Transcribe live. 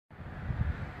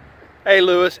Hey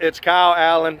Lewis, it's Kyle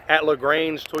Allen at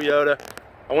LaGrange Toyota.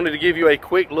 I wanted to give you a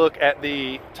quick look at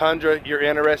the Tundra you're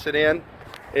interested in.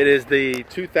 It is the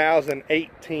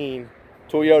 2018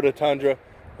 Toyota Tundra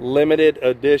limited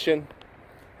edition.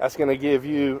 That's going to give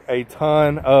you a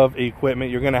ton of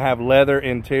equipment. You're going to have leather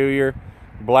interior,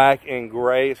 black and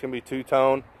gray. It's going to be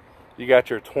two-tone. You got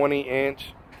your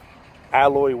 20-inch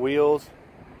alloy wheels,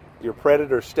 your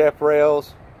Predator step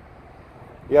rails.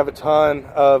 You have a ton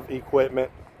of equipment.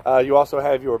 You also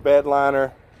have your bed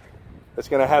liner. It's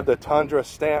going to have the Tundra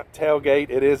stamped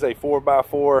tailgate. It is a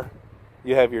 4x4.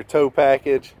 You have your tow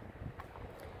package.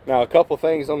 Now, a couple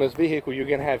things on this vehicle. You're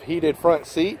going to have heated front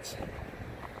seats.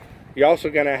 You're also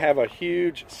going to have a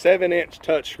huge 7-inch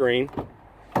touchscreen.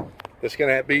 That's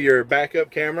going to be your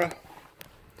backup camera.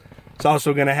 It's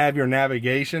also going to have your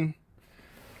navigation.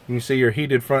 You can see your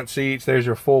heated front seats. There's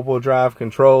your four-wheel drive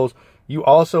controls. You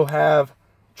also have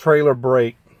trailer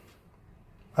brake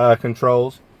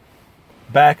controls,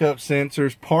 backup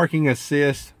sensors, parking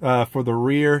assist for the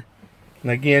rear, and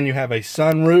again you have a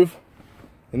sunroof,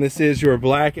 and this is your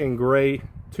black and gray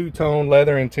two-tone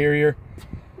leather interior,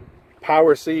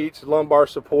 power seats, lumbar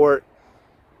support.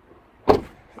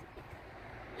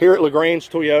 Here at LaGrange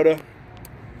Toyota,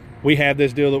 we have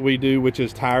this deal that we do, which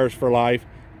is tires for life.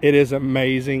 It is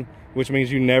amazing, which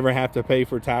means you never have to pay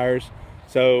for tires.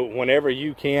 So whenever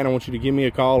you can, I want you to give me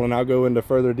a call and I'll go into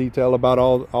further detail about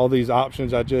all these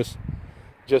options I just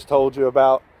told you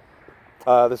about.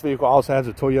 This vehicle also has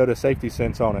a Toyota safety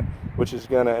sense on it, which is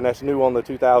and that's new on the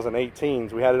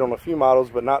 2018s. We had it on a few models,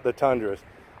 but not the Tundras.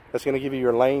 That's gonna give you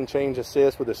your lane change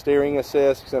assist with a steering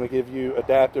assist. It's gonna give you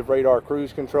adaptive radar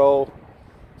cruise control.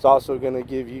 It's also gonna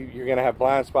give you, you're gonna have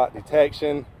blind spot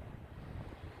detection.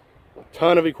 A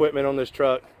ton of equipment on this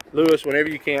truck. Lewis, whenever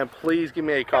you can, please give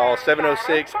me a call,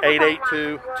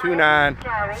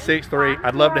 706-882-2963.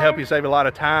 I'd love to help you save a lot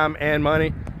of time and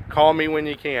money. Call me when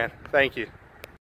you can. Thank you.